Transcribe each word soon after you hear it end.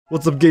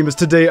What's up, gamers?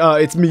 Today,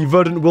 it's me,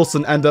 Verdant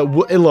Wilson, and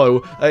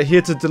Willow,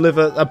 here to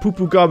deliver a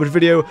poo-poo garbage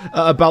video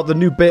about the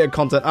new beta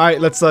content.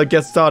 Alright, let's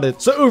get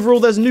started. So overall,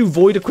 there's new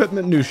void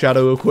equipment, new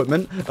shadow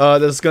equipment.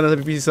 There's gonna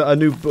be a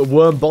new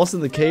worm boss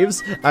in the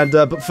caves, and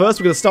but first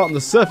we're gonna start on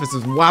the surface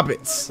with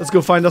wabbits. Let's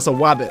go find us a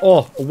wabbit.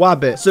 Oh, a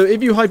wabbit. So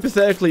if you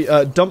hypothetically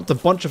dumped a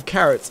bunch of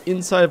carrots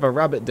inside of a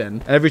rabbit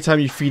den, and every time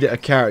you feed it a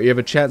carrot, you have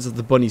a chance of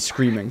the bunny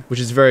screaming,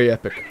 which is very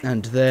epic.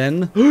 And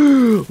then,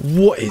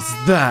 what is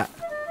that?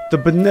 The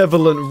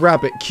benevolent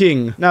Rabbit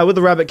King. Now, with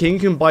the Rabbit King, you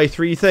can buy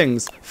 3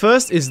 things.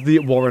 First is the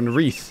Warren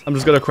Wreath. I'm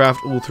just gonna craft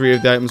all 3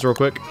 of the items real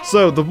quick.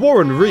 So, the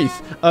Warren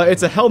Wreath,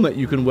 it's a helmet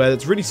you can wear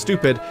that's really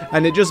stupid,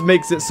 and it just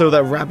makes it so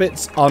that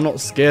rabbits are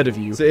not scared of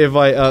you. So, if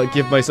I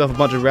give myself a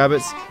bunch of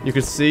rabbits, you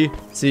can see,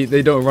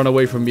 they don't run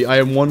away from me. I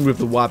am one with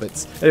the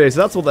wabbits. Anyway,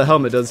 so that's what the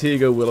helmet does. Here you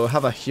go, Willow.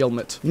 Have a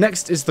helmet.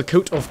 Next is the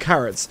Coat of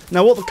Carrots.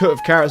 Now, what the Coat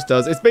of Carrots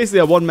does, it's basically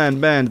a one-man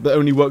band, but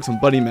only works on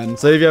bunny men.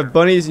 So, if you have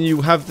bunnies and you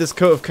have this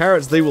Coat of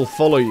Carrots, they will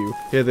follow you.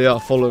 Here they are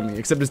following me,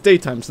 except it's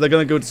daytime, so they're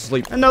gonna go to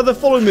sleep. And now they're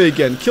following me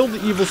again. Kill the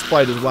evil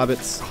spiders,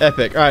 wabbits.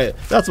 Epic. Alright,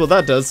 that's what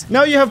that does.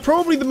 Now you have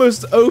probably the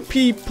most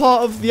OP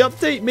part of the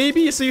update,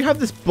 maybe? So you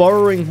have this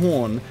Burrowing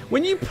horn.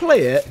 When you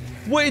play it,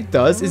 what it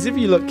does is if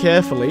you look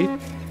carefully,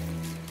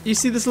 you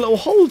see this little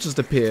hole just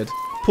appeared.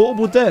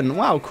 Portable den.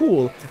 Wow,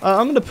 cool.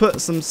 I'm gonna put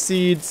some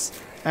seeds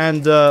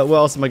and, what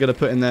else am I gonna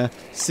put in there?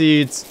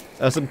 Seeds.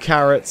 Some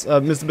carrots.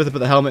 Mr. Myther put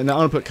the helmet in there. I'm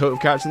gonna put Coat of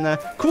Carrots in there.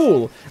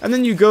 Cool. And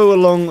then you go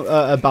along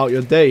about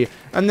your day.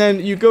 And then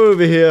you go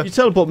over here. You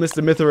teleport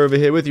Mr. Myther over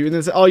here with you. And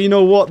then say, oh, you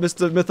know what,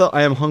 Mr. Myther?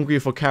 I am hungry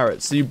for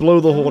carrots. So you blow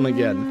the horn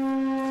again.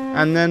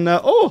 And then,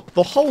 oh,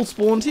 the hole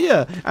spawned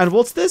here. And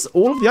what's this?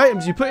 All of the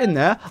items you put in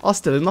there are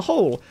still in the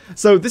hole.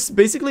 So this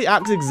basically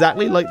acts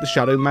exactly like the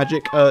shadow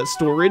magic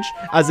storage.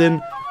 As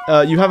in,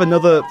 you have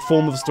another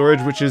form of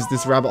storage, which is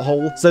this rabbit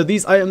hole. So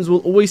these items will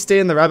always stay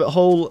in the rabbit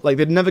hole. Like,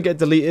 they'd never get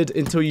deleted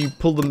until you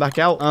pull them back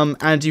out.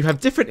 And you have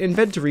different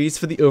inventories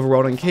for the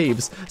overworld and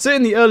caves. So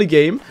in the early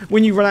game,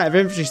 when you run out of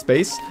inventory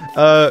space,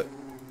 oh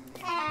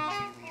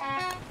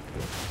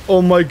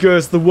my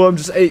goodness, the worm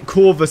just ate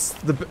Corvus.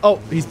 Oh,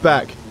 he's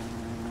back.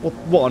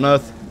 What on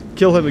earth?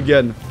 Kill him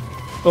again.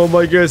 Oh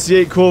my goodness, he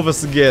ate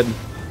Corvus again.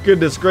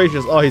 Goodness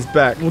gracious. Oh, he's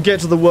back. We'll get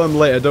to the worm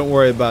later. Don't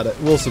worry about it.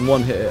 Wilson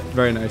one hit it.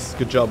 Very nice.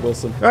 Good job,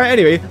 Wilson. All right,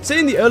 anyway, so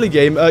in the early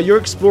game, you're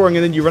exploring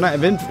and then you run out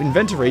of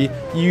inventory.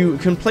 You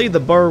can play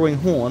the Burrowing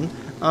horn.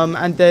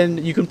 And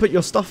then you can put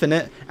your stuff in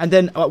it, and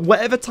then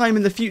whatever time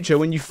in the future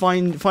when you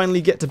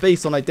finally get to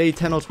base on like day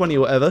 10 or 20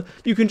 or whatever,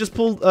 you can just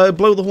blow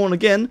the horn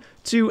again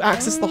to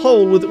access the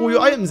hole with all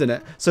your items in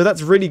it. So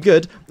that's really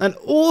good. And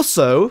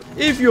also,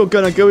 if you're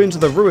gonna go into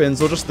the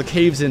ruins or just the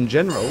caves in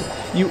general,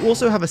 you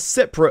also have a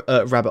separate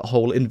rabbit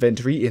hole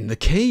inventory in the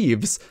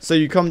caves. So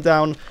you come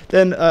down,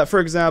 then for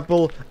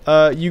example,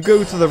 you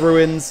go to the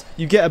ruins,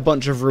 you get a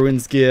bunch of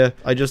ruins gear.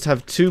 I just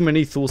have too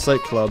many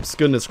Thulsite clubs.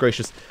 Goodness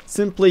gracious.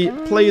 Simply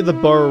play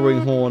the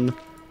Burrowing horn.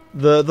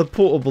 The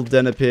portable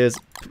den appears.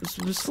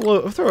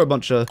 Throw a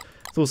bunch of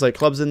Thulsite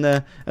clubs in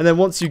there, and then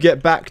once you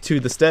get back to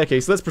the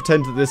staircase, let's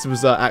pretend that this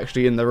was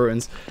actually in the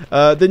ruins,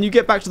 then you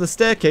get back to the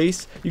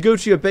staircase, you go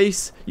to your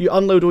base, you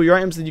unload all your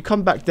items, then you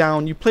come back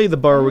down, you play the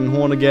Burrowing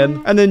horn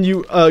again, and then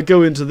you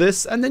go into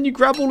this, and then you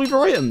grab all of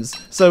your items.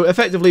 So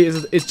effectively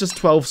it's just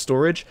 12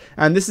 storage,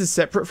 and this is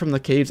separate from the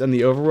caves and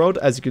the overworld.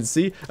 As you can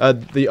see,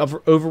 the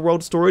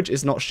overworld storage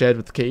is not shared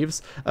with the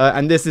caves,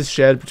 and this is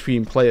shared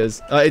between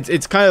players.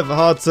 It's kind of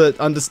hard to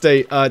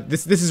understate.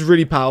 This is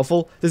really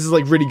powerful. This is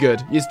like really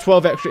good. It's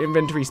 12 extra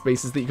inventory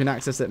spaces that you can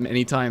access at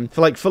any time.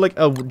 For like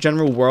a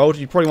general world,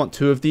 you probably want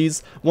 2 of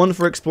these. One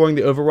for exploring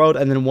the overworld,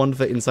 and then one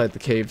for inside the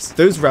caves.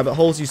 Those rabbit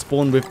holes you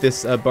spawn with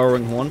this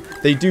Burrowing horn,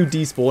 they do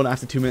despawn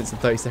after 2 minutes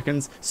and 30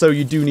 seconds, so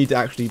you do need to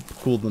actually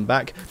call them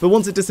back. But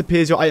once it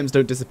disappears, your items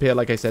don't disappear.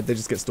 Like I said, they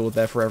just get stored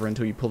there forever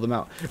until you pull them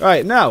out.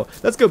 Alright, now,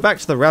 let's go back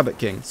to the Rabbit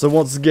King. So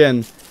once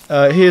again,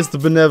 here's the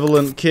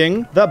benevolent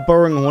king. That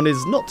Burrowing horn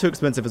is not too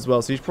expensive as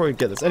well, so you should probably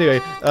get this.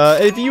 Anyway,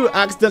 if you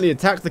accidentally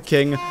attack the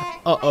king,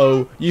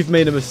 uh-oh, you've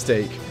made a mistake.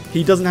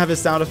 He doesn't have his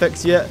sound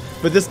effects yet,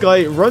 but this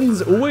guy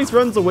always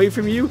runs away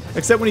from you,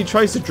 except when he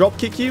tries to drop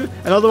kick you,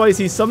 and otherwise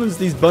he summons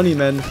these bunny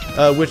men,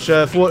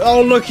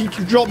 oh look, he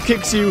drop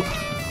kicks you.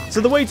 So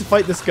the way to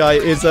fight this guy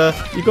is,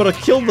 you gotta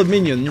kill the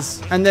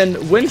minions, and then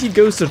when he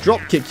goes to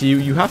drop kick you,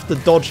 you have to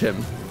dodge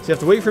him. So you have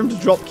to wait for him to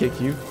drop kick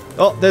you.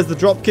 Oh, there's the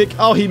drop kick.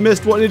 Oh, he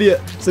missed. What an idiot.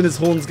 So then his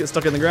horns get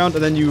stuck in the ground,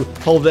 and then you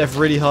hold F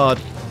really hard,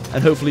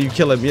 and hopefully you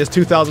kill him. He has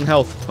 2,000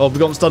 health. Oh, we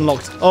got him stun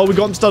locked. Oh, we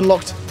got him stun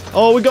locked.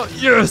 Oh, we got,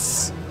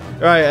 yes!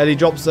 Alright, and he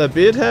drops a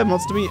beard hair,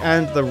 monster meat,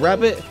 and the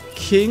Rabbit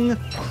King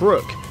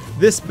Crook.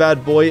 This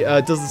bad boy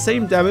does the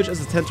same damage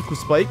as a tentacle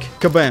spike.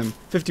 Kabam.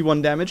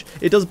 51 damage.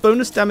 It does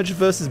bonus damage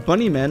versus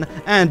bunny men,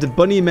 and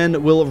bunny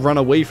men will run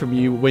away from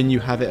you when you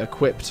have it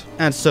equipped.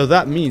 And so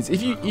that means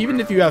even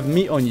if you have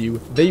meat on you,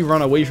 they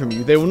run away from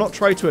you. They will not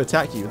try to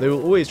attack you. They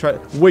will always try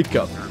to wake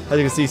up. As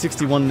you can see,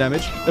 61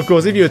 damage. Of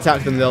course, if you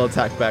attack them, they'll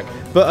attack back.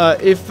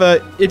 But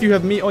if you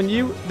have meat on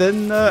you,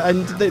 then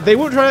and they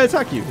won't try to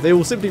attack you. They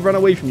will simply run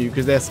away from you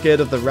because they're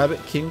scared of the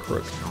Rabbit King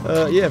Crook.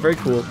 Yeah, very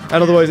cool.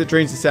 And otherwise, it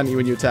drains your sanity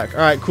when you attack.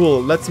 All right,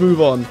 cool. Let's move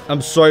on.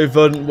 I'm sorry,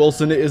 Verdant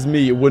Wilson. It is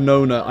me,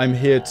 Winona. I'm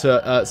here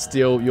to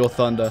steal your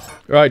thunder.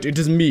 Right, it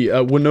is me,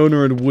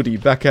 Winona and Woody,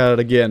 back at it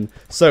again.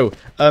 So,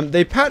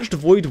 they patched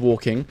void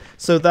walking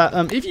so that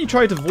if you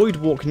try to void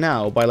walk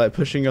now by like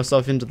pushing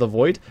yourself into the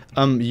void,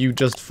 you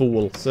just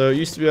fall. So it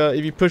used to be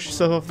if you push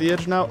yourself off the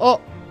edge now, oh,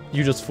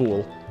 you just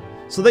fall.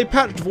 So they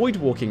patched void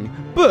walking,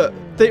 but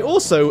they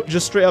also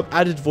just straight up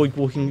added void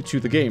walking to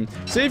the game.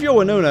 So if you're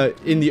Winona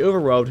in the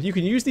overworld, you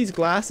can use these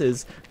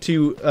glasses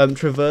to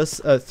traverse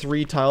up to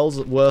 3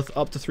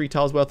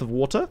 tiles worth of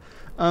water.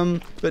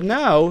 But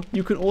now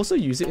you can also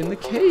use it in the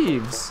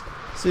caves.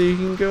 So you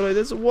can go like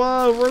this.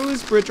 Wow,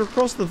 Rose Bridge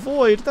across the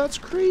void. That's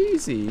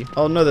crazy.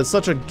 Oh no, there's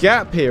such a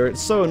gap here.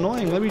 It's so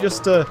annoying. Let me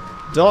just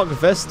Dark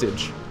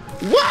Vestige.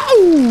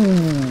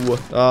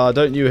 Wow!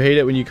 Don't you hate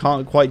it when you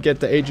can't quite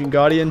get the Ancient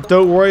Guardian?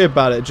 Don't worry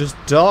about it. Just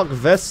Dark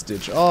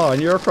Vestige. Oh, and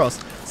you're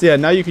across. So yeah,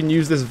 now you can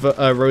use this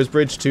Rose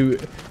Bridge to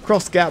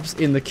cross gaps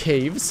in the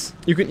caves.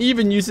 You can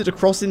even use it to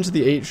cross into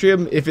the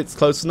atrium if it's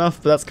close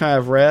enough, but that's kind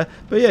of rare.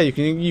 But yeah, you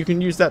can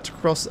use that to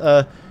cross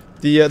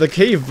the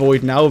cave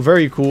void now.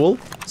 Very cool.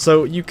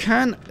 So you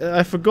can,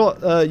 I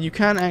forgot, you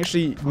can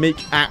actually make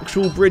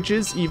actual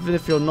bridges even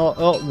if you're not,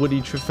 oh, Woody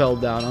fell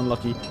down,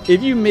 unlucky.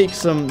 If you make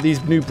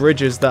these new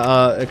bridges that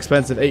are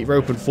expensive, 8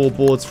 rope and 4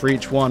 boards for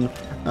each one,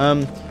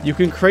 you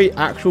can create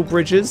actual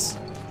bridges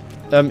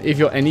if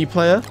you're any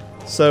player.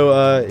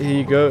 So here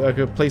you go, I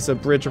could place a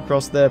bridge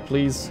across there,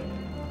 please.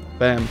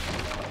 Bam.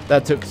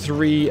 That took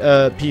 3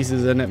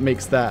 pieces and it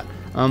makes that.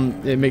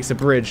 It makes a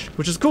bridge,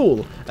 which is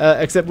cool,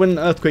 except when an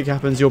earthquake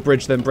happens, your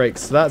bridge then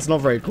breaks, so that's not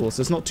very cool,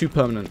 so it's not too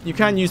permanent. You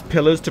can use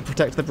pillars to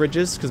protect the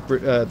bridges, because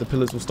the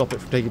pillars will stop it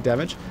from taking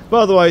damage, but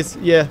otherwise,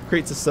 yeah,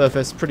 creates a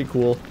surface, pretty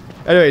cool.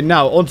 Anyway,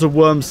 now, onto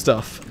worm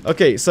stuff.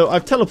 Okay, so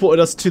I've teleported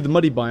us to the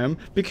muddy biome,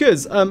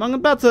 because I'm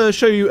about to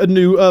show you a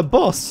new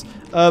boss.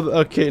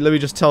 Okay, let me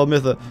just tell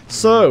Mither.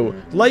 So,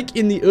 like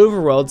in the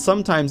overworld,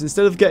 sometimes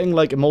instead of getting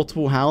like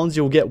multiple hounds,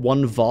 you'll get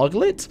 1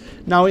 Varglet.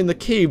 Now in the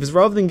caves,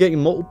 rather than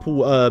getting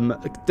multiple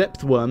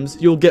depth worms,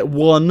 you'll get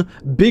 1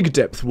 big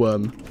depth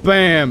worm.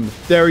 Bam!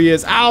 There he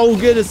is. Ow,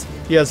 goodness!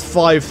 He has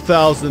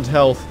 5,000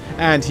 health,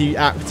 and he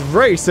acts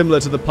very similar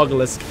to the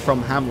Pugilist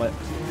from Hamlet.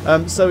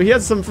 So he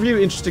has some few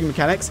interesting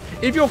mechanics.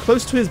 If you're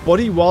close to his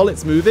body while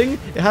it's moving,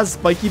 it has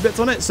spiky bits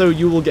on it, so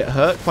you will get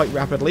hurt quite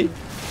rapidly.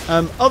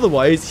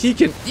 Otherwise, he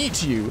can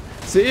eat you.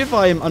 So if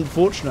I am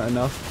unfortunate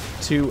enough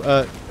to,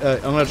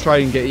 I'm going to try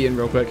and get eaten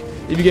real quick.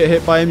 If you get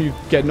hit by him, you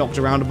get knocked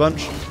around a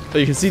bunch. But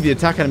you can see the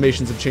attack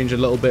animations have changed a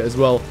little bit as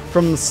well.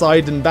 From the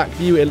side and back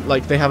view,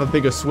 like they have a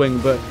bigger swing,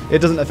 but it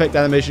doesn't affect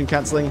animation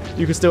cancelling.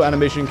 You can still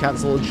animation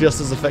cancel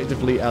just as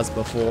effectively as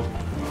before.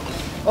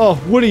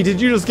 Oh, Woody, did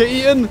you just get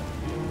eaten?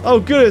 Oh,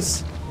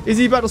 goodness. Is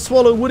he about to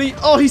swallow Woody?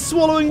 Oh, he's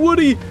swallowing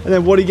Woody! And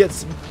then Woody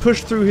gets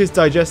pushed through his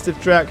digestive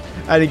tract,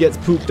 and he gets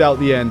pooped out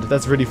the end.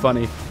 That's really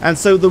funny. And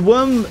so the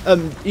worm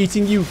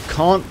eating you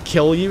can't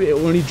kill you. It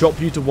will only drop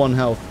you to 1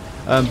 health.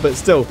 But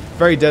still,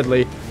 very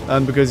deadly.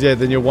 Because, yeah,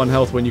 then you're 1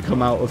 health when you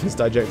come out of his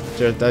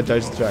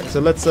digestive tract. So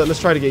let's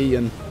try to get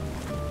eaten.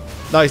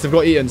 Nice, I've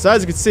got eaten. So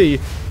as you can see,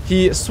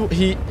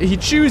 he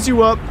chews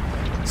you up,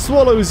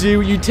 swallows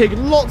you. You take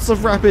lots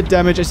of rapid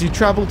damage as you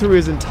travel through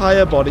his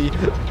entire body.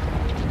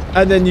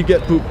 And then you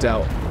get pooped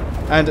out.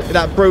 And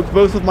that broke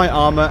both of my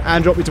armor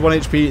and dropped me to 1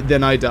 HP,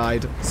 then I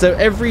died. So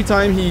every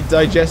time he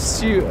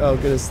digests you... Oh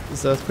goodness,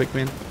 this earthquake,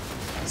 man.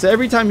 So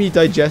every time he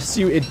digests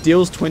you, it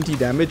deals 20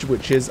 damage,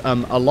 which is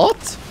a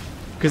lot.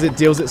 Because it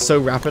deals it so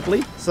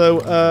rapidly.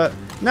 So,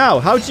 now,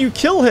 how do you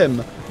kill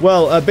him?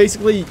 Well,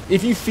 basically,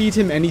 if you feed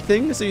him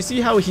anything, so you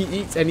see how he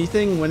eats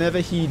anything whenever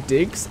he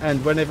digs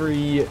and whenever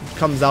he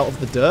comes out of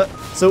the dirt.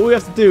 So all you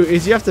have to do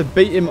is you have to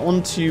bait him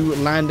onto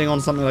landing on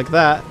something like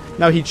that.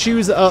 Now he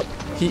chews it up,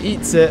 he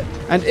eats it,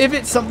 and if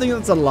it's something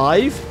that's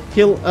alive,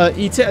 he'll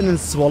eat it and then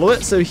swallow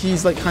it, so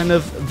he's like kind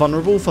of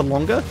vulnerable for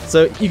longer.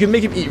 So you can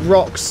make him eat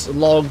rocks,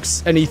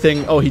 logs,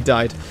 anything. Oh, he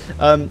died.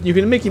 You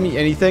can make him eat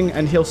anything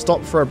and he'll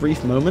stop for a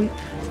brief moment.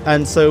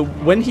 And so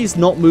when he's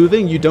not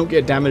moving, you don't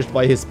get damaged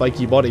by his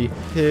spiky body.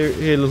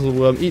 Here, little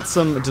worm, eat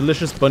some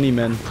delicious bunny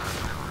men.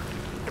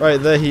 Right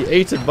there, he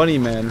ate a bunny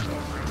man.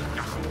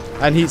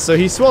 And so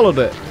he swallowed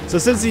it. So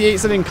since he ate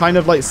something kind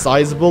of like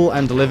sizable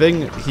and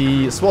living,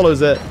 he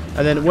swallows it.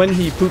 And then when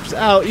he poops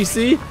out, you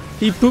see,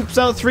 he poops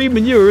out 3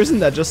 manure. Isn't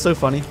that just so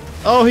funny?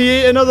 Oh, he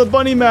ate another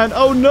bunny man.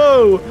 Oh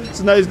no!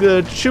 So now he's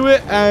gonna chew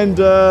it and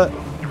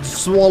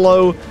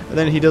swallow. And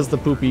then he does the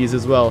poopies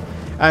as well.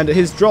 And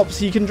his drops,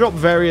 he can drop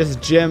various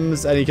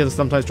gems, and he can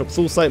sometimes drop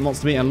soulsight,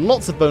 monster meat, and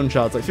lots of bone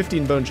shards, like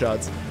 15 bone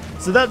shards.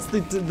 So that's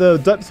the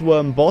depth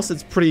worm boss.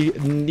 It's pretty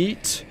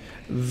neat.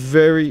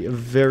 Very,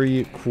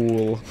 very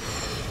cool.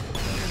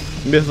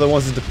 Mythla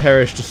wants it to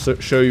perish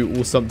to show you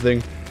all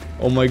something.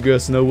 Oh my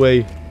goodness, no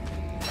way.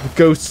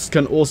 Ghosts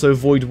can also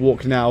void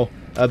walk now.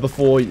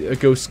 Before a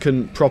ghost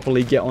can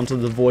properly get onto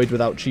the void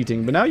without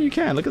cheating. But now you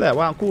can. Look at that.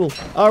 Wow, cool.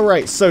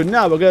 Alright, so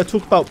now we're going to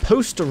talk about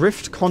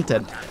post-rift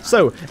content.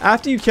 So,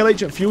 after you kill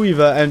Ancient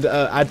Fuelweaver and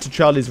add to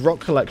Charlie's rock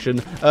collection,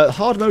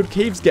 hard mode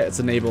caves gets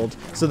enabled.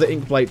 So the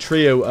Inkblight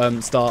trio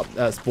start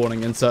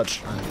spawning and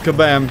such.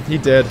 Kabam, he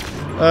dead.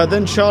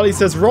 Then Charlie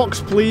says,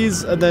 rocks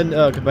please, and then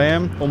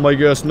kabam. Oh my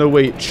gosh, no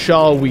wait,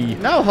 shall we?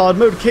 Now hard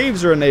mode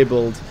caves are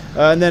enabled.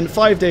 And then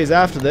 5 days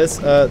after this,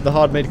 the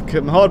hard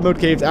mode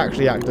caves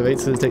actually activate,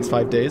 so it takes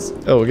 5 days.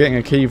 Oh, we're getting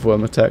a cave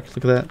worm attack.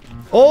 Look at that.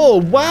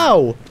 Oh,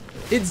 wow!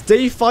 It's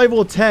day 5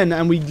 or 10,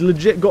 and we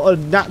legit got a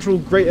natural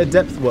greater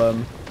depth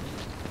worm.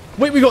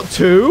 Wait, we got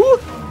 2?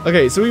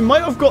 Okay, so we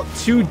might have got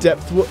 2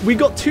 depth worm. We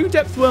got 2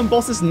 depth worm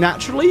bosses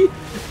naturally.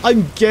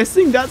 I'm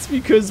guessing that's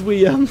because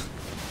we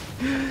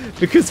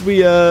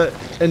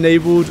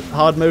enabled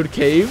hard mode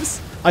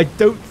caves. I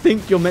don't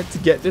think you're meant to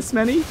get this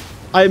many.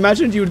 I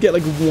imagined you would get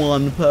like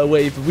 1 per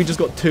wave, but we just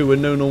got 2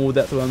 and no normal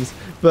depth worms.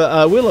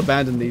 But we'll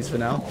abandon these for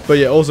now. But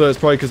yeah, also it's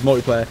probably because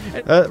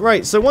multiplayer.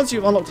 Right, so once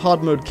you've unlocked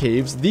hard mode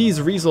caves,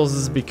 these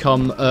resources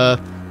become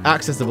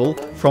accessible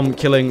from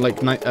killing like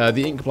the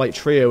Inkblight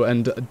trio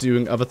and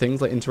doing other things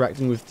like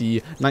interacting with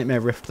the Nightmare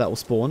Rift that will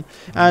spawn.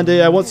 And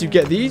once you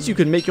get these, you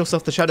can make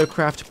yourself the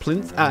Shadowcraft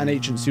plinth at an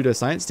ancient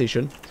pseudoscience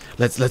station.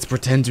 Let's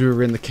pretend we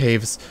were in the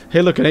caves.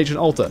 Hey, look, an ancient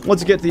altar.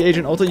 Once you get to the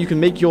ancient altar, you can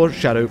make your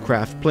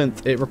Shadowcraft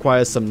plinth. It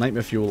requires some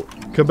nightmare fuel.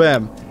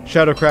 Kabam!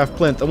 Shadowcraft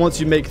plinth. And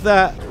once you make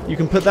that, you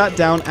can put that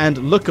down and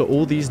look at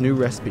all these new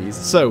recipes.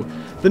 So,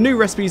 the new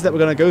recipes that we're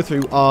going to go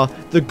through are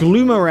the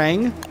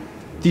Gloomerang,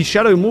 the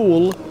Shadow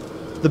Maul,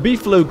 the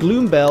Beefalo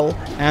Gloom Bell,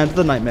 and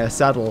the Nightmare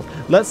Saddle.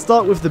 Let's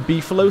start with the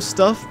Beefalo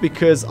stuff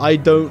because I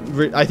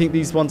think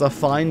these ones are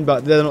fine,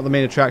 but they're not the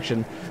main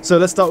attraction. So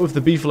let's start with the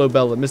Beefalo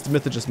Bell that Mr.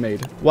 Mytha just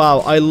made. Wow,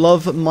 I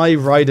love my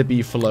rider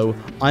Beefalo.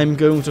 I'm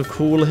going to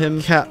call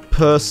him Cat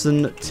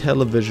Person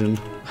Television.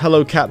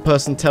 Hello, Cat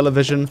Person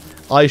Television.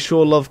 I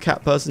sure love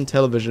Cat Person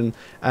Television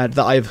that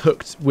I've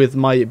hooked with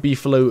my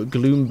Beefalo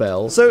Gloom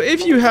Bell. So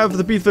if you have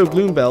the Beefalo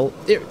Gloom Bell,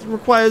 it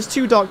requires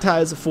 2 Dark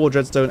Tires, 4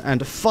 Dreadstone,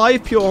 and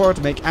 5 Pure Horror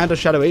to make, and a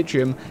Shadow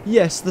Atrium.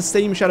 Yes, the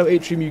same Shadow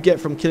Atrium you get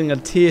from killing a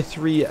tier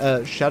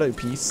 3 Shadow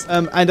piece.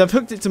 And I've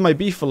hooked it to my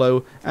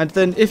Beefalo, and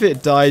then if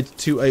it died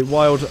to a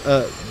wild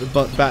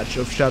batch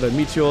of Shadow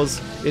Meteors,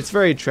 it's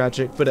very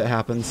tragic, but it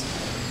happens.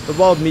 The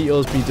wild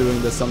meteors be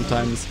doing this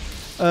sometimes.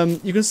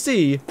 You can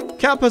see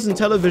Cat Person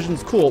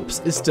Television's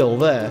corpse is still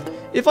there.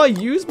 If I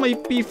use my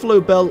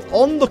Beefalo Bell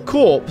on the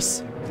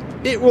corpse,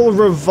 it will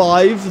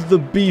revive the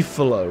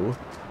Beefalo.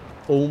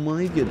 Oh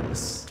my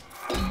goodness.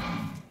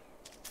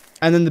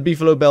 And then the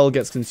Beefalo Bell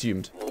gets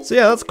consumed. So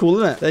yeah, that's cool,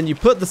 isn't it? Then you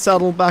put the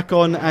saddle back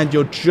on and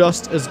you're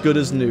just as good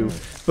as new.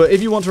 But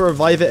if you want to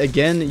revive it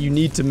again, you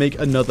need to make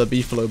another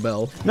Beefalo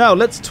Bell. Now,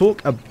 let's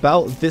talk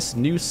about this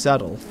new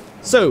saddle.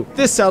 So,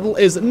 this saddle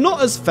is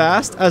not as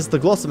fast as the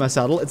Glossamer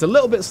saddle. It's a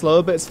little bit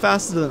slower, but it's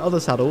faster than other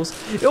saddles.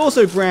 It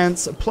also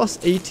grants plus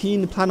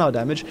 18 planar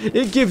damage.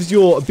 It gives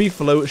your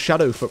Beefalo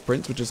shadow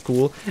footprint, which is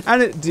cool.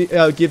 And it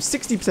gives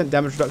 60%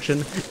 damage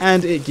reduction,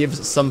 and it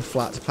gives some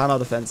flat planar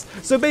defense.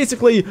 So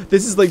basically,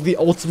 this is like the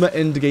ultimate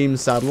endgame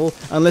saddle,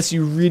 unless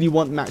you really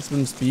want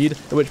maximum speed,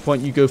 at which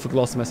point you go for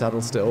Glossamer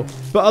saddle still.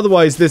 But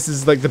otherwise, this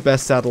is like the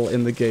best saddle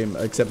in the game,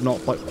 except not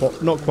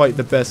quite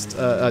the best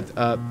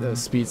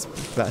speed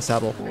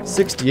saddle.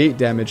 68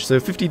 damage,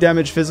 so 50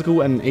 damage physical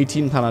and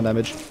 18 planar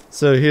damage.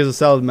 So here's a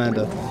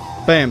Salamander.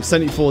 Bam,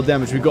 74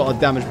 damage. We got a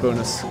damage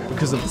bonus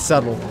because of the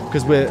saddle,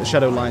 because we're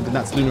shadow lined and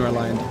that's lunar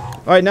aligned.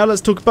 Alright, now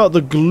let's talk about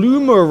the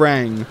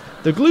Gloomerang.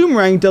 The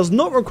Gloomerang does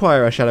not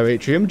require a Shadow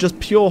Atrium, just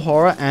pure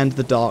horror and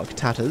the Dark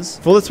Tatters.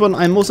 For this one,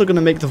 I'm also going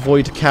to make the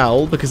Void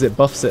Cowl because it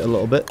buffs it a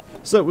little bit.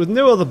 So with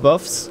no other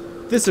buffs,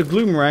 this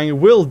Gloomerang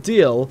will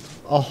deal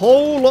a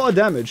whole lot of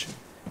damage.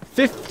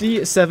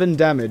 57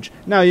 damage.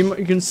 Now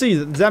you can see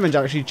that the damage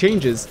actually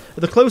changes.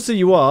 The closer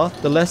you are,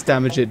 the less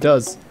damage it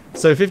does.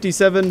 So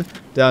 57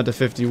 down to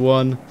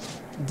 51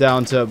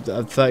 down to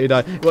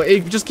 39. Well,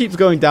 it just keeps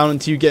going down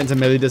until you get into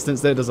melee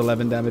distance. There it does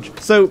 11 damage.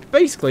 So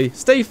basically,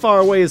 stay far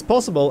away as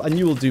possible, and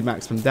you will do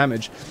maximum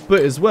damage.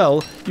 But as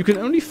well, you can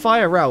only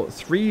fire out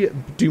you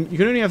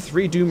can only have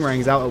 3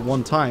 Doomerangs out at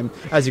one time.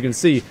 As you can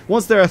see,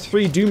 once there are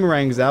 3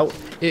 Doomerangs out,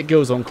 it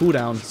goes on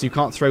cooldown, so you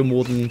can't throw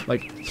more than,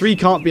 like, 3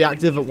 can't be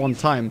active at one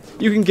time.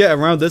 You can get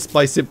around this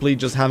by simply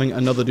just having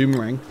another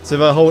Doomerang. So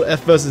if I hold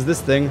F versus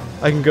this thing,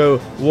 I can go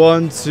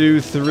 1,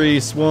 2, 3,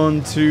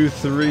 1, 2,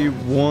 3,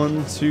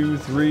 1, 2,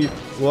 3,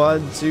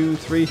 1, 2,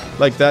 3,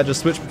 like that.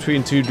 Just switch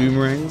between 2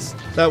 Doomerangs.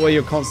 That way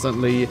you're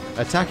constantly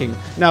attacking.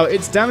 Now,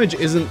 its damage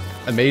isn't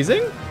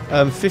amazing.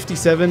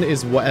 57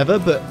 is whatever,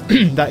 but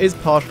that is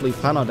partially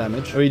planar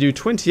damage. We do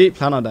 28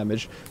 planar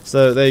damage.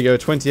 So there you go,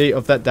 28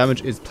 of that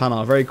damage is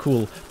planar. Very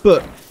cool.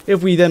 But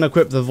if we then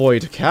equip the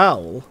Void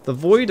Cowl,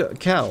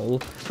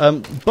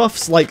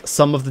 buffs like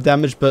some of the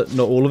damage, but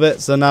not all of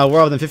it. So now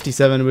rather than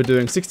 57, we're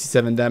doing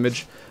 67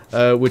 damage.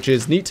 Which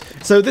is neat.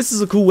 So this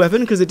is a cool weapon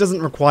because it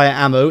doesn't require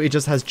ammo, it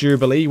just has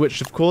durability, which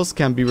of course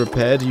can be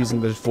repaired using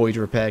the Void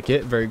Repair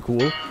Kit. Very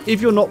cool. If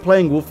you're not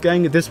playing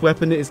Wolfgang, this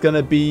weapon is going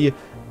to be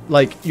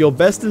like your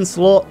best in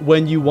slot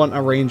when you want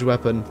a ranged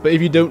weapon. But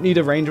if you don't need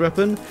a ranged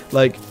weapon,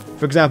 like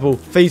for example,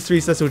 Phase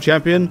 3 Celestial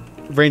Champion,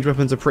 ranged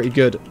weapons are pretty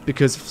good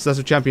because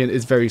Celestial Champion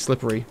is very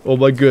slippery. Oh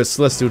my goodness,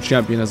 Celestial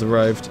Champion has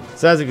arrived.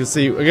 So as you can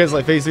see, against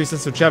like Phase 3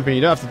 Celestial Champion,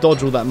 you don't have to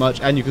dodge all that much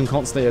and you can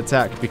constantly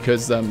attack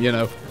because, you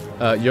know,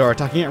 you're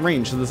attacking at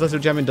range, so the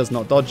Celestial Champion does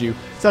not dodge you.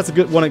 So that's a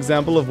good one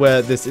example of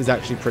where this is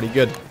actually pretty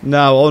good.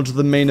 Now, on to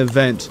the main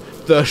event.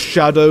 The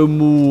Shadow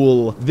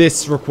Maul.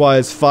 This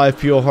requires 5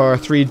 Pure Horror,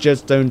 3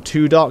 Jetstone,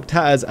 2 Dark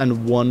Tatters,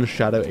 and 1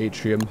 Shadow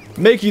Atrium.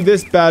 Making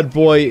this bad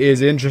boy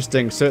is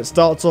interesting, so it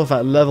starts off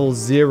at level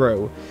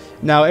 0.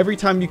 Now, every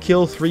time you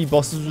kill 3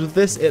 bosses with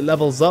this, it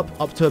levels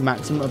up to a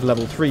maximum of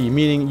level 3,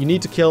 meaning you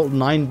need to kill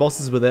 9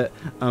 bosses with it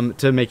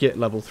to make it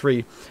level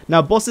 3.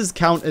 Now, bosses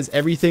count as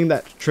everything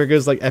that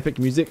triggers like epic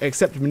music,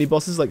 except mini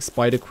bosses like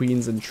Spider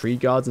Queens and Tree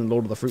Guards and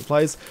Lord of the Fruit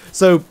Flies.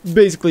 So,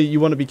 basically, you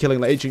want to be killing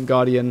like Ancient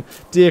Guardian,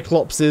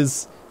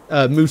 Deerclopses,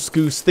 Moose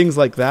Goose, things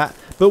like that.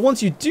 But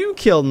once you do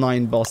kill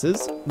 9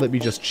 bosses, let me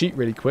just cheat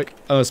really quick.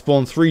 I'm gonna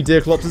spawn 3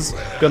 Deerclopses,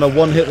 gonna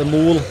one-hit them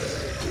all.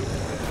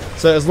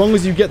 So as long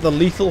as you get the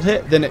lethal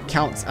hit, then it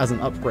counts as an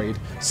upgrade.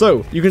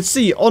 So you can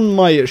see on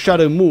my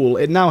Shadow Maul,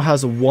 it now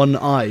has 1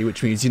 eye,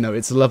 which means, you know,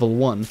 it's level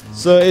 1.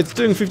 So it's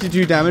doing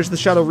 52 damage. The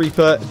Shadow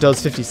Reaper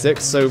does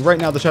 56. So right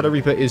now the Shadow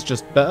Reaper is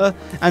just better.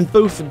 And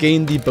both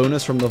gain the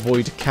bonus from the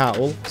Void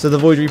Cowl. So the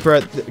Void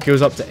Reaper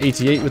goes up to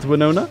 88 with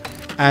Winona.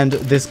 And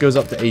this goes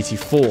up to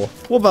 84.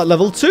 What about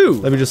level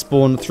 2? Let me just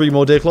spawn 3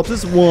 more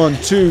Deerclopses. 1,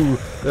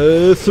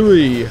 2,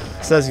 3.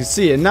 So as you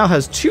see, it now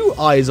has 2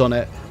 eyes on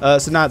it.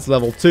 So now it's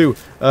level 2.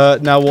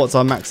 Now what's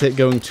our max hit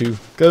going to?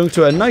 Going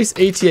to a nice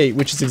 88,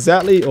 which is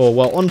exactly, or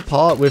well, on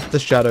par with the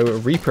Shadow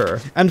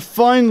Reaper. And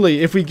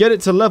finally, if we get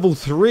it to level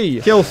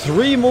 3, kill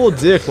 3 more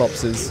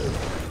Deerclopses.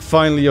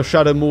 Finally, your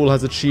Shadow Maul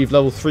has achieved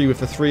level 3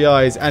 with the 3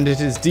 eyes, and it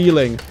is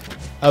dealing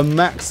a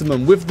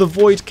maximum with the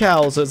Void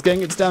Cowl, so it's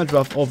getting its damage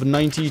buff of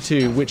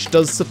 92, which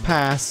does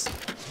surpass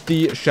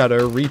the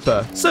Shadow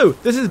Reaper. So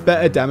this is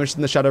better damage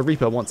than the Shadow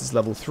Reaper once it's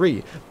level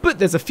 3. But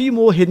there's a few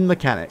more hidden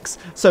mechanics.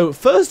 So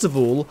first of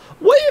all,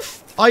 what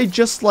if I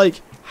just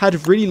like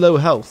had really low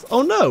health?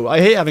 Oh no, I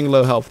hate having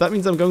low health. That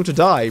means I'm going to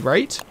die,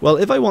 right? Well,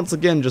 if I once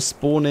again just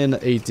spawn in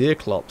a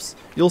Deerclops,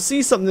 you'll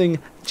see something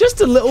just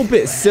a little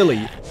bit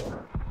silly.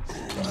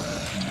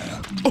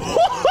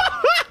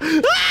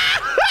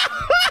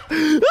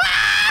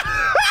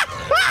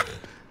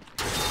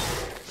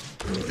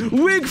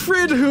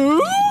 Wigfrid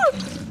who?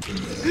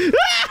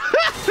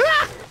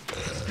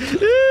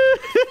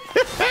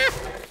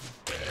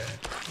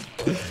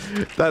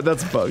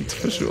 That's bugged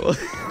for sure.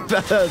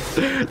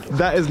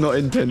 that is not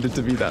intended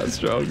to be that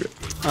strong.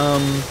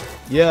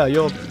 Yeah,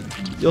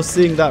 you're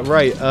seeing that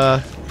right.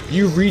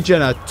 You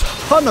regen a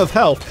ton of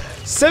health.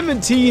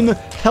 17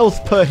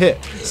 health per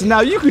hit. So now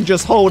you can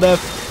just hold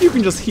F, you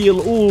can just heal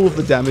all of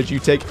the damage you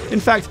take. In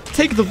fact,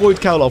 take the Void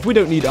Cowl off, we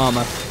don't need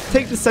armor.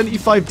 Take the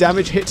 75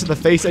 damage hit to the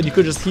face and you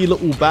could just heal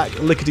it all back,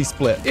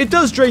 lickety-split. It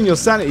does drain your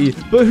sanity,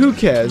 but who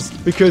cares?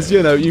 Because,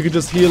 you know, you can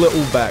just heal it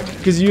all back.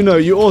 Because, you know,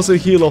 you also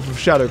heal off of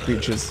shadow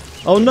creatures.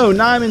 Oh no,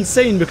 now I'm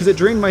insane because it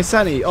drained my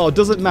sanity. Oh, it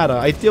doesn't matter.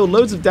 I deal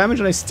loads of damage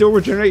and I still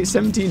regenerate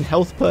 17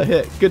 health per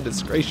hit.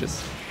 Goodness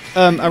gracious.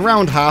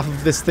 Around half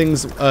of this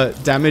thing's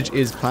damage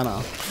is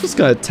planar. Just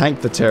gonna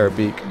tank the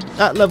Terrorbeak.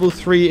 At level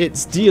 3,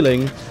 it's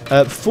dealing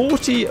 51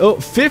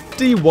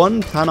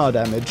 planar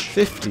damage.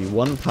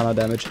 51 planar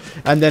damage.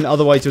 And then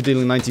otherwise you're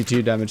dealing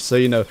 92 damage. So,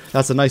 you know,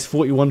 that's a nice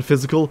 41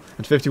 physical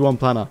and 51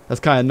 planar. That's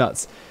kind of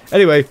nuts.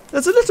 Anyway,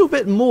 there's a little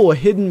bit more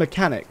hidden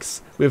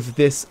mechanics with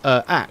this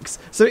axe.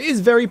 So it is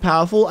very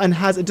powerful and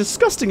has a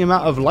disgusting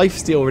amount of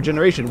lifesteal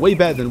regeneration. Way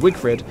better than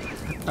Wigfrid.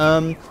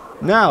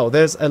 Now,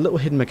 there's a little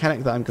hidden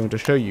mechanic that I'm going to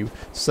show you.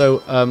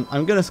 So,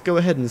 I'm going to go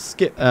ahead and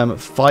skip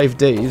 5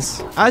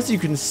 days. As you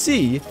can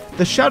see,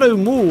 the Shadow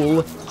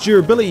Maul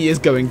durability is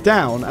going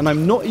down, and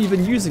I'm not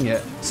even using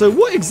it. So,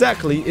 what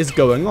exactly is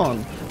going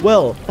on?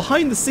 Well,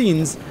 behind the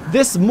scenes,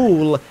 this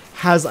Maul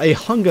has a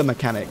hunger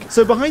mechanic.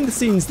 So behind the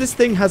scenes, this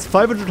thing has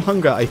 500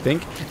 hunger, I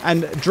think,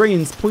 and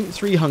drains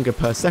 0.3 hunger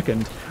per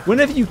second.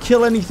 Whenever you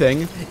kill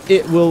anything,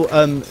 it will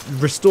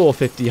restore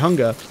 50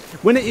 hunger.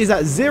 When it is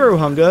at 0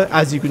 hunger,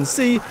 as you can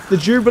see, the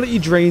durability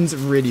drains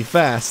really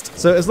fast.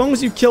 So as long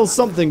as you kill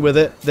something with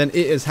it, then it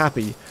is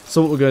happy.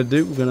 So what we're going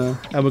to do,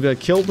 we're going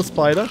to kill the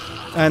spider.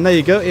 And there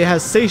you go, it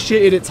has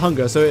satiated its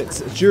hunger, so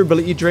its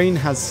durability drain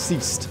has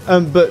ceased.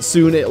 But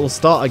soon it will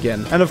start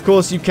again. And of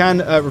course, you can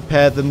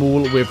repair the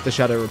Maul with the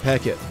Shadow Repair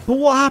Kit. But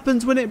what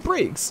happens when it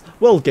breaks?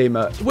 Well,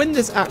 gamer, when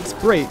this axe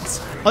breaks,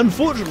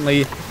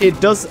 Unfortunately, it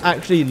does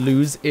actually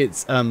lose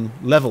its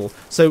level.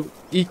 So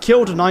you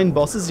killed 9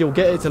 bosses, you'll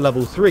get it to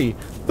level 3.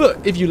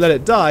 But if you let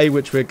it die,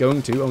 which we're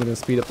going to, I'm going to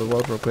speed up the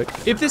world real quick.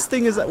 If this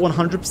thing is at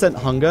 100%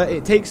 hunger,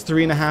 it takes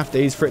 3.5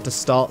 days for it to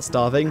start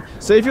starving.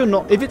 So if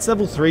it's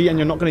level 3 and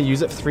you're not going to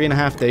use it for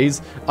 3.5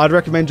 days, I'd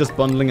recommend just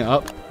bundling it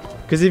up.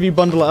 Because if you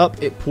bundle it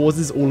up, it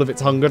pauses all of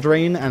its hunger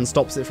drain and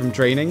stops it from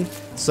draining.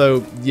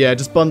 So, yeah,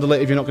 just bundle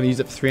it if you're not going to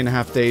use it for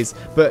 3.5 days.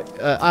 But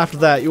after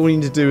that, all you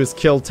need to do is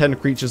kill 10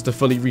 creatures to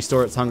fully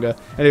restore its hunger.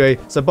 Anyway,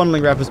 so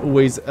bundling wrap is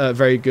always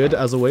very good,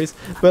 as always.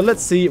 But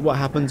let's see what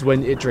happens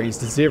when it drains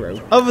to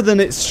 0. Other than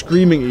it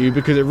screaming at you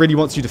because it really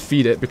wants you to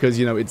feed it because,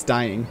 you know, it's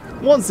dying.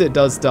 Once it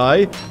does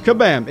die,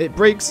 kabam, it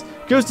breaks,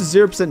 goes to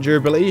 0%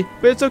 durability,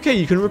 but it's okay,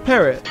 you can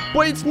repair it.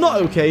 But it's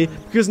not okay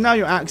because now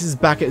your axe is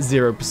back at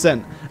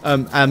 0%.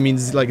 And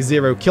means like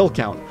 0 kill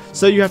count.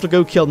 So you have to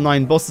go kill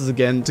 9 bosses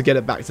again to get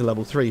it back to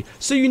level 3.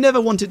 So you never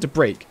want it to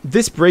break.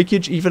 This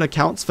breakage even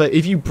accounts for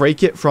if you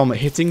break it from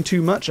hitting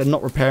too much and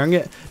not repairing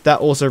it, that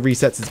also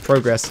resets its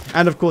progress.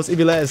 And of course, if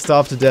you let it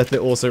starve to death,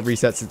 it also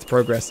resets its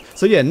progress.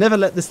 So yeah, never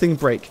let this thing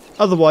break.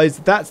 Otherwise,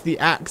 that's the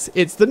axe.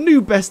 It's the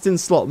new best in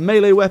slot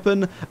melee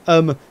weapon.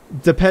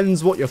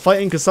 Depends what you're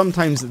fighting, because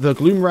sometimes the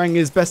Gloomerang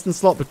is best in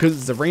slot because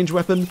it's a range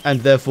weapon,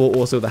 and therefore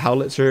also the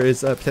Howlitzer is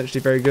potentially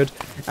very good.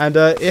 And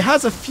it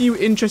has a few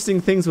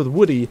interesting things with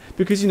Woody,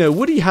 because, you know,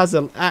 Woody has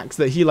an axe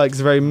that he likes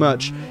very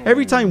much.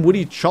 Every time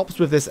Woody chops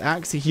with this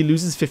axe, he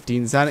loses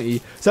 15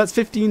 sanity. So that's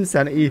 15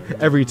 sanity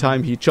every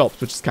time he chops,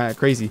 which is kind of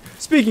crazy.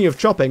 Speaking of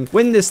chopping,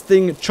 when this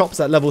thing chops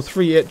at level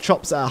 3, it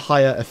chops at a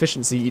higher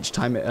efficiency each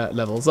time it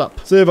levels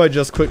up. So if I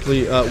just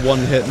quickly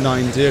one-hit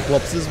 9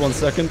 Deerclopses, 1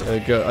 second. There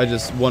you go, I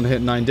just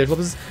one-hit 9 Deerclopses.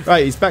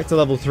 Right, he's back to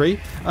level 3.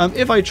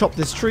 If I chop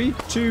this tree,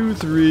 2,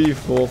 3,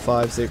 4,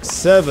 5, 6,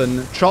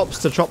 7 chops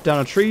to chop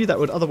down a tree that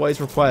would otherwise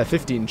require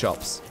 15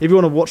 chops. If you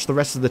want to watch the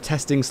rest of the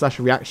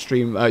testing/react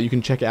stream, you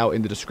can check it out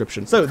in the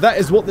description. So that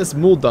is what this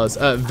Maul does.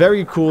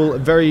 Very cool,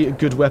 very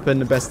good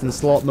weapon, best in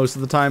slot most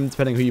of the time,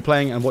 depending who you're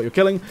playing and what you're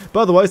killing.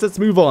 But otherwise, let's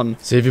move on.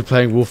 So if you're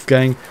playing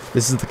Wolfgang,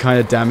 this is the kind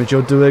of damage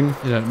you're doing.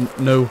 You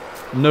know,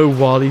 no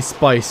Wally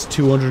Spice,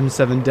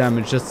 207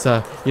 damage. That's,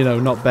 you know,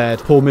 not bad.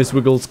 Poor Miss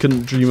Wiggles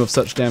couldn't dream of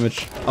such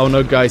damage. Oh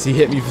no, guys, he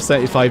hit me for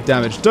 75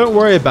 damage. Don't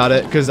worry about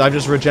it, because I've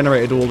just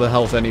regenerated all the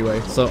health anyway.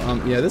 So,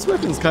 yeah, this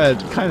weapon's kind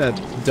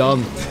of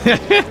dumb.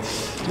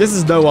 This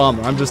is no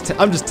armor. I'm just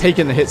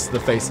taking the hits to the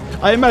face.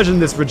 I imagine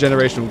this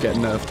regeneration will get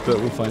nerfed, but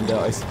we'll find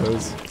out, I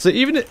suppose. So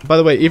by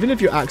the way, even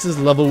if your axe is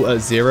level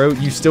 0,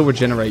 you still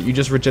regenerate. You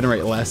just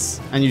regenerate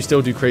less, and you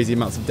still do crazy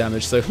amounts of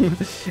damage. So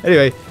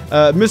anyway,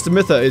 Mr.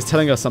 Mytha is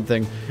telling us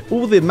something.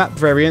 All the map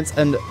variants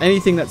and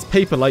anything that's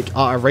paper-like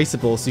are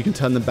erasable, so you can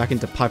turn them back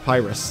into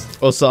papyrus.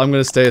 Also, I'm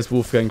going to stay as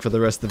Wolfgang for the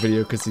rest of the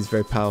video because he's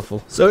very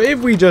powerful. So if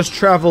we just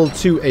travel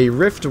to a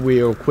rift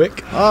real quick,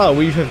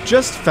 we have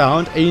just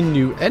found a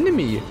new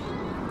enemy.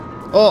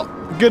 Oh,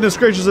 goodness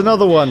gracious,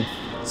 another one.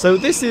 So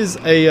this is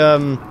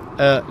an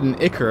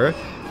Icker.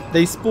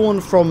 They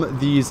spawn from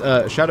these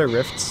shadow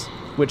rifts,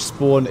 which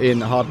spawn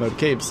in hard mode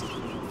caves.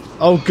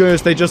 Oh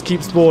goodness, they just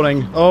keep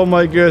spawning. Oh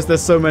my goodness,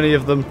 there's so many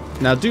of them.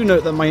 Now do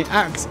note that my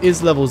axe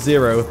is level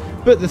 0,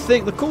 but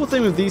the cool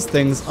thing with these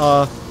things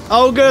are...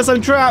 Oh goodness,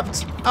 I'm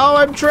trapped! Oh,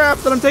 I'm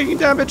trapped and I'm taking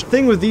damage! The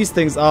thing with these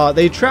things are,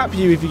 they trap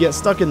you if you get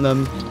stuck in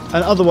them,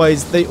 and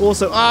otherwise they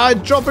also...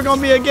 dropping on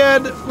me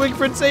again!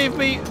 Wigfrid, save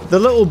me! The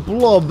little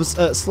blobs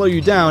slow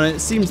you down, and it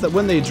seems that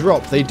when they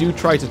drop, they do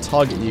try to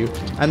target you.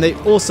 And they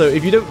also,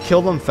 if you don't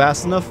kill them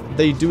fast enough,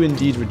 they do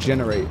indeed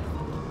regenerate.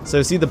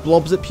 So see the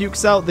blobs it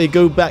pukes out? They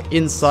go back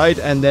inside,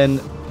 and then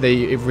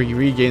they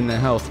regain their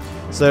health.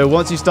 So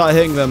once you start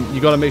hitting them,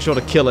 you gotta make sure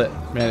to kill it.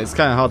 Man, it's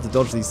kind of hard to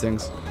dodge these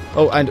things.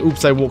 Oh, and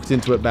oops, I walked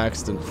into it by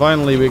accident.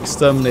 Finally, we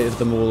exterminated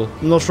them all.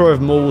 I'm not sure if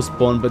Maul will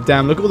spawn, but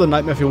damn, look at all the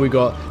nightmare fuel we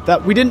got.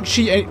 That we didn't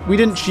cheat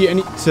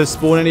any to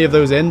spawn any of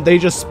those in. They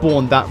just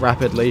spawned that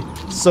rapidly.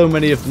 So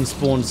many of them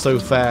spawned so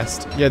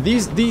fast. Yeah,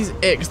 these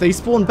Icks, they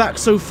spawn back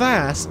so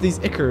fast. These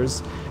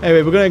Ickers.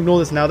 Anyway, we're gonna ignore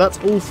this now. That's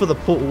all for the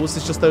portals.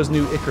 It's just those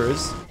new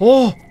Ickers.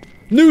 Oh,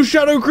 new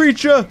shadow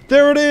creature.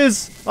 There it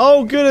is.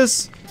 Oh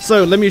goodness.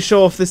 So, let me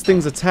show off this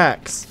thing's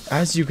attacks.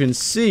 As you can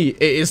see,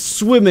 it is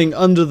swimming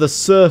under the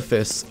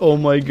surface. Oh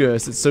my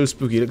goodness, it's so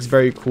spooky. It looks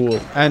very cool.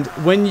 And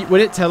when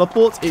it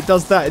teleports, it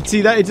does that.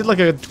 See that? It did like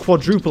a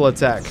quadruple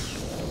attack.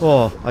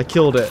 Oh, I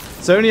killed it.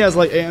 So it only has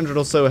like 800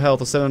 or so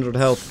health, or 700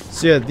 health.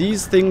 So yeah,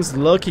 these things,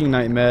 Lurking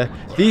Nightmare,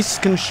 these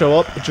can show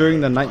up during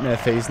the Nightmare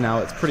phase now.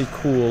 It's pretty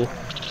cool.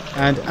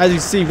 And as you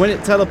see, when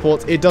it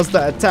teleports, it does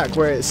that attack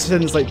where it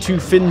sends like 2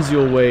 fins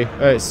your way.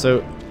 Alright,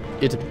 so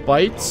it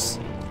bites.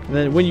 And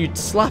then when you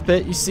slap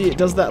it, you see it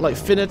does that like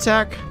fin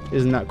attack.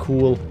 Isn't that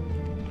cool?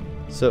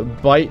 So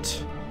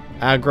bite,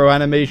 aggro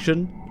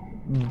animation,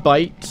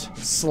 bite,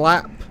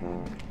 slap.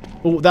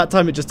 Oh, that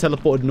time it just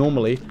teleported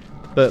normally.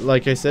 But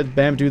like I said,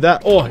 bam, do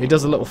that. Oh, it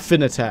does a little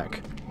fin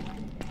attack.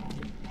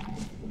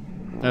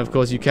 And of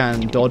course you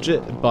can dodge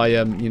it by,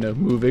 you know,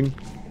 moving.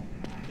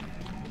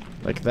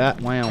 Like that.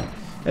 Wow.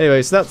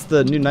 Anyway, so that's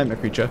the new nightmare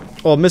creature.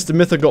 Oh, Mr.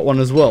 Mytha got one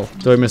as well.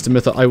 Sorry, Mr.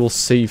 Mytha, I will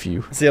save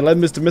you. So yeah, like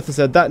Mr. Mytha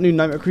said, that new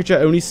nightmare creature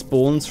only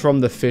spawns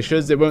from the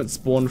fissures. It won't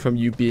spawn from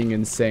you being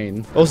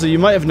insane. Also, you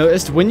might have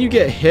noticed when you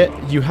get hit,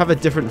 you have a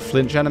different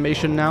flinch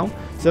animation now.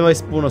 So if I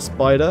spawn a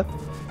spider,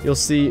 you'll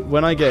see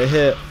when I get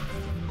hit,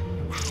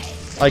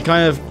 I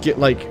kind of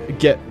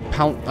get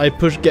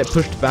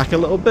pushed back a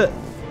little bit.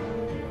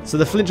 So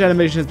the flinch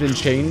animation has been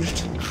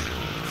changed.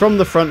 From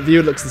the front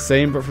view, it looks the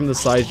same, but from the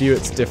side view,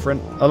 it's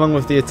different. Along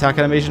with the attack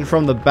animation,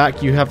 from the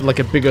back, you have like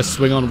a bigger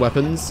swing on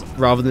weapons,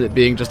 rather than it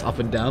being just up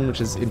and down, which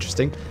is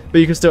interesting.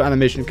 But you can still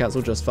animation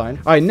cancel just fine.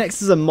 Alright,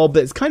 next is a mob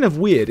that's kind of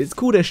weird. It's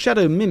called a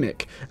Shadow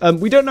Mimic.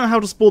 We don't know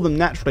how to spawn them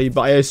naturally,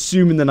 but I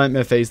assume in the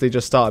Nightmare phase, they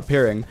just start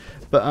appearing.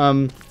 But,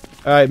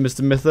 alright, Mr.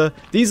 Mytha.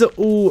 These are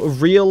all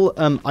real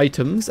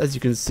items, as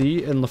you can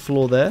see in the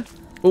floor there.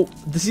 Oh,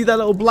 see that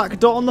little black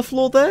dot on the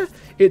floor there?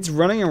 It's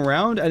running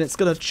around and it's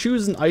going to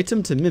choose an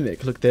item to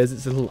mimic. Look, there's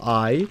its little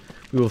eye.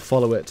 We will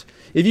follow it.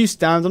 If you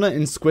stand on it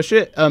and squish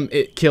it,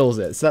 it kills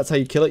it. So that's how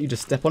you kill it. You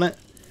just step on it.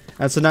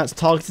 And so now it's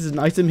targeted an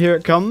item. Here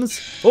it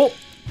comes. Oh,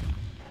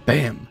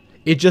 bam.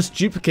 It just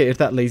duplicated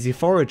that lazy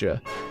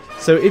forager.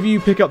 So if you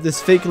pick up this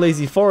fake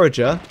lazy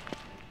forager,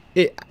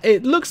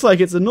 it looks like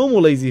it's a normal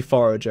lazy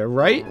forager,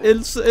 right?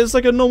 It's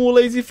like a normal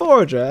lazy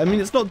forager. I mean,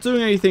 it's not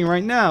doing anything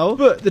right now,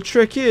 but the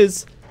trick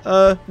is,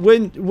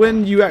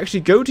 when you actually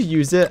go to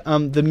use it,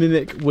 the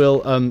mimic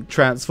will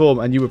transform,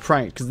 and you were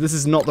pranked because this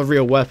is not the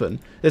real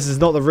weapon. This is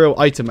not the real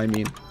item, I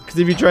mean. Because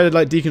if you try to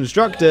like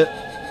deconstruct it,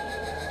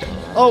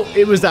 oh,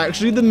 it was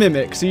actually the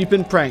mimic. So you've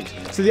been pranked.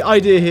 So the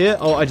idea here,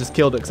 oh, I just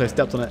killed it because I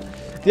stepped on it.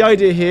 The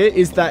idea here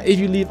is that if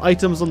you leave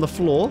items on the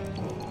floor,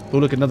 oh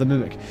look, another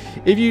mimic.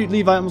 If you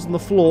leave items on the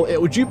floor, it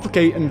will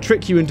duplicate and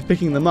trick you into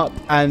picking them up,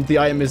 and the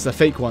item is a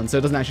fake one, so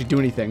it doesn't actually do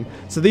anything.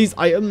 So these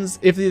items,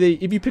 if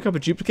you pick up a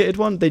duplicated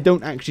one, they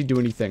don't actually do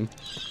anything.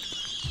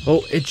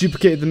 Oh, it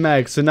duplicated the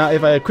mag. So now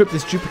if I equip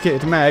this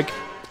duplicated mag,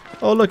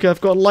 oh look, I've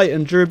got light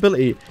and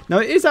durability. Now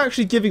it is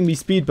actually giving me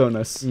speed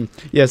bonus.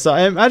 Yeah, so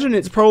I imagine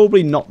it's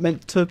probably not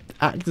meant to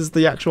act as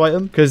the actual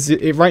item, because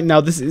right now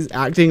this is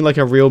acting like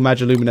a real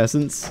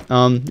magiluminescence.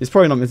 It's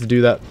probably not meant to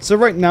do that. So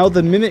right now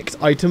the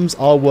mimicked items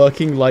are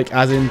working like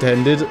as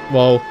intended,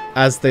 well,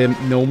 as they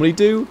normally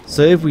do.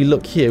 So if we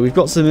look here, we've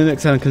got some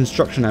mimics and a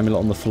construction amulet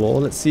on the floor.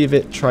 Let's see if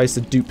it tries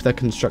to dupe that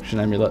construction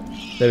amulet.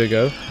 There we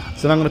go.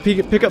 So now I'm going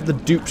to pick up the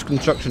duped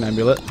construction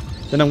amulet.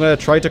 Then I'm going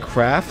to try to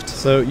craft.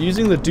 So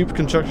using the duped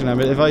construction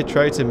amulet, if I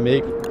try to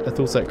make a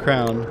Thulsite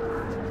crown,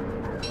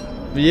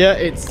 yeah,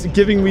 it's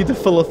giving me the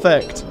full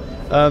effect.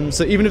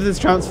 So even if this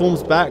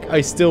transforms back, I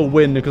still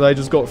win because I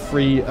just got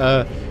free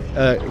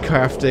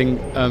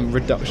crafting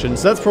reduction.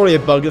 So that's probably a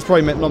bug. It's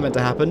probably not meant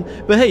to happen.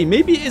 But hey,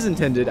 maybe it is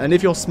intended. And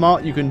if you're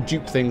smart, you can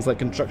dupe things like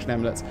construction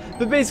amulets.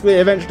 But basically,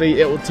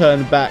 eventually, it will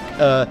turn back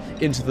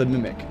into the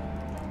mimic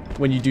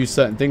when you do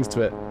certain things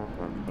to it.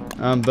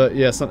 But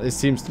yeah, it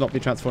seems to not be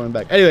transforming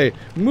back. Anyway,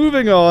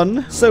 moving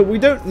on. So we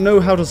don't know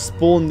how to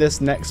spawn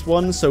this next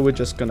one, so we're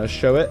just gonna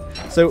show it.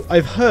 So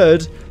I've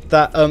heard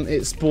that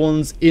it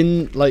spawns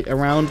in, like,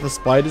 around the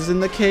spiders in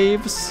the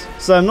caves.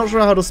 So I'm not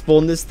sure how to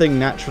spawn this thing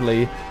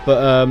naturally,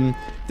 but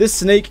this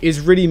snake is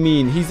really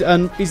mean. He's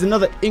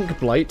another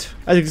Inkblight.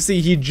 As you can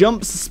see, he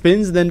jumps,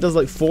 spins, and then does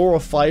like 4 or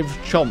 5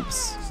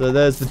 chomps. So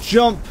there's the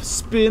jump,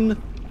 spin,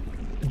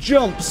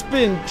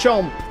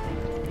 chomp.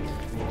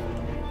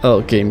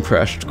 Oh, game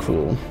crashed.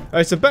 Cool.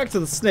 Alright, so back to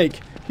the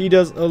snake. He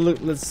does. Oh, look.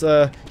 Let's.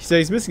 So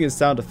he's missing his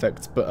sound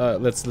effects, but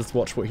let's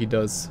watch what he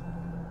does.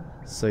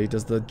 So he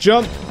does the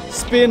jump,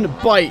 spin,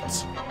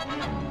 bite,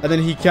 and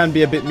then he can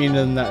be a bit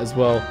meaner than that as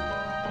well.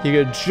 He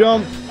go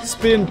jump,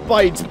 spin,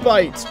 bite.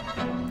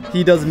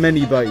 He does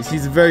many bites.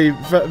 He's a very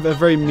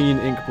mean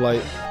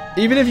Inkblight.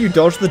 Even if you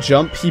dodge the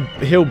jump,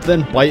 he'll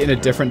then bite in a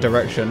different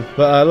direction.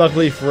 But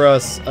luckily for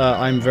us,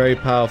 I'm very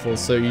powerful.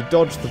 So you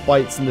dodge the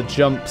bites and the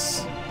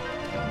jumps.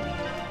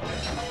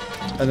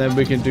 And then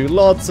we can do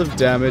lots of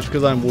damage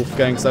because I'm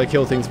Wolfgang, so I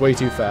kill things way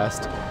too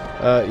fast.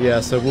 Yeah,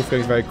 so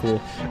Wolfgang's very cool.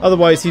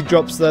 Otherwise, he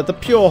drops the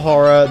pure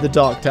horror, the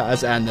dark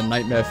tatters, and the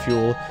nightmare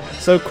fuel.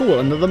 So cool,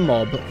 another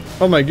mob.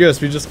 Oh my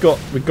goodness, we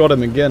got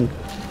him again.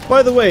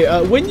 By the way,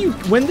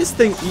 when this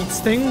thing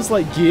eats things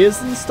like gears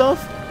and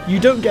stuff, you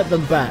don't get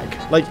them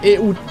back. Like,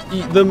 it will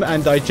eat them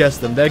and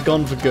digest them. They're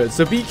gone for good.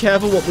 So be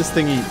careful what this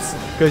thing eats,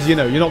 because, you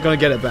know, you're not going to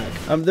get it back.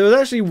 There was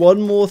actually one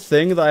more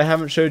thing that I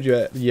haven't showed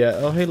you yet.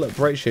 Oh, hey, look,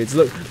 bright shades.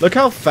 Look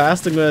how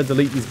fast I'm going to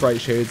delete these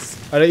bright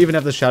shades. I don't even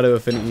have the shadow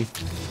affinity.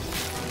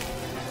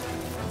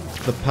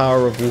 The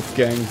power of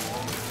Wolfgang.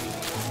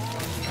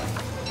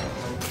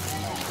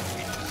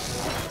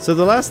 So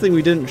the last thing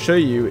we didn't show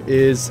you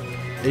is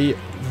a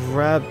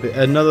rabbit.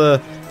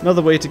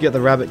 Another way to get the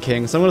Rabbit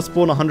King. So I'm going to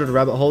spawn 100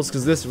 rabbit holes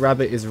because this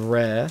rabbit is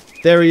rare.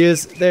 There he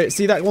is. There.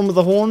 See that one with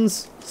the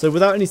horns? So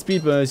without any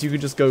speed bonus, you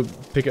can just go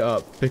pick it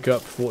up. Pick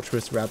up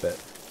Fortuitous Rabbit.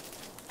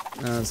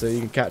 So you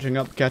can catching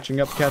up.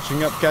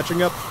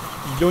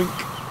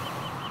 Yoink.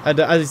 And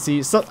as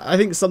you see, I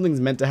think something's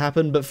meant to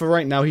happen, but for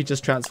right now, he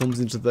just transforms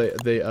into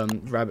the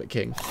Rabbit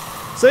King.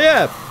 So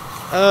yeah,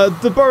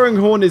 The Burrowing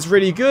Horn is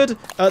really good,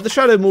 the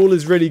Shadow Maul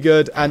is really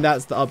good, and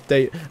that's the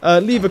update.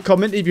 Leave a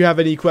comment if you have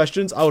any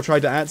questions, I'll try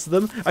to answer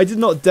them. I did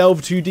not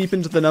delve too deep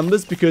into the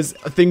numbers because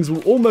things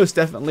will almost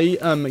definitely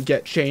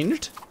get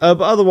changed. But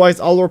otherwise,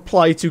 I'll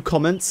reply to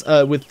comments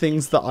with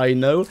things that I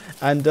know,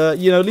 and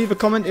you know, leave a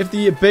comment if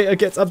the beta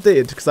gets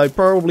updated, because I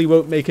probably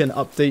won't make an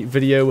update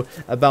video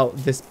about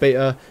this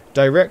beta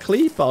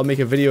directly, but I'll make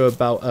a video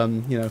about,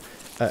 you know,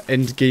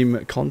 end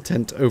game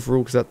content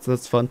overall, because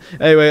that's fun.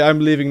 Anyway, I'm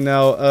leaving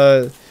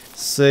now.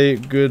 Say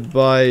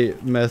goodbye,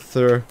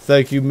 Mether.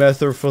 Thank you,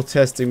 Mether, for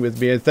testing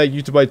with me, and thank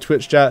you to my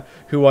Twitch chat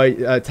who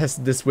I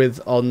tested this with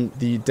on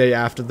the day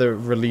after the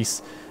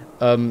release.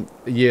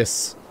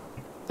 Yes.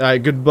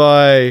 Alright,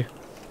 goodbye.